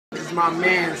is my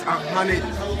man's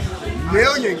 100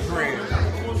 million grand.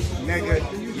 Nigga,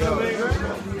 yo,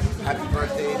 happy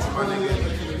birthday to my nigga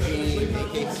Dean,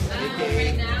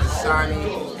 aka Hasani,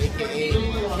 aka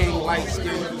King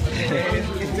Lightskin,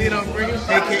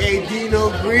 aka Dino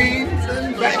Green,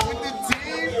 back with the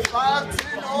team,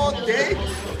 5'10" all day.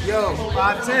 Yo,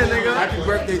 5'10", nigga. Happy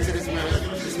birthday to this man.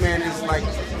 This man is like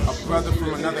a brother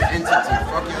from another entity.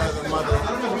 Fuck your other mother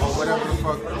or whatever the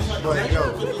fuck. But yo,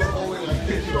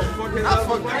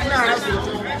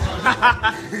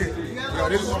 yo,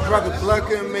 this is brother. Blood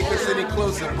couldn't make us any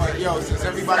closer. But yo, since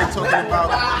everybody talking about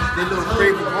their little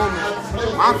favorite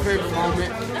moment, my favorite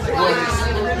moment was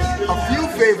a few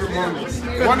favorite moments.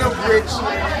 One of which,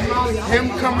 him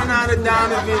coming out of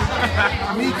Donovan,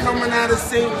 me coming out of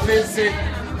St. Vincent,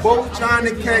 both trying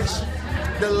to catch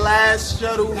the last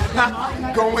shuttle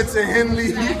going to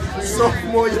Henley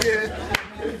sophomore year,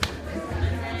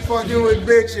 fucking with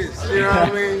bitches, you know what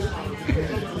I mean?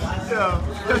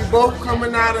 We both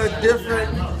coming out of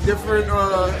different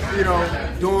you know,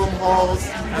 dorm halls,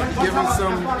 giving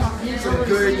some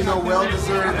good, you know,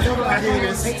 well-deserved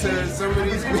penis to some of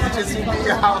these bitches who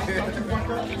be out here.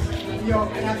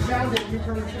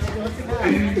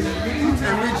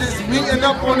 And we just meeting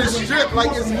up on the strip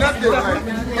like it's nothing. Like,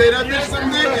 get that bitch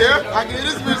some dick, yeah? I get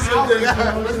this bitch some dick.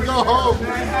 Let's go home.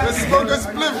 Let's smoke a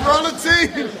split, roll a tea.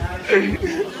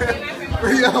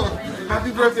 Yo,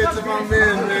 happy birthday to my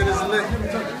man, it's lit.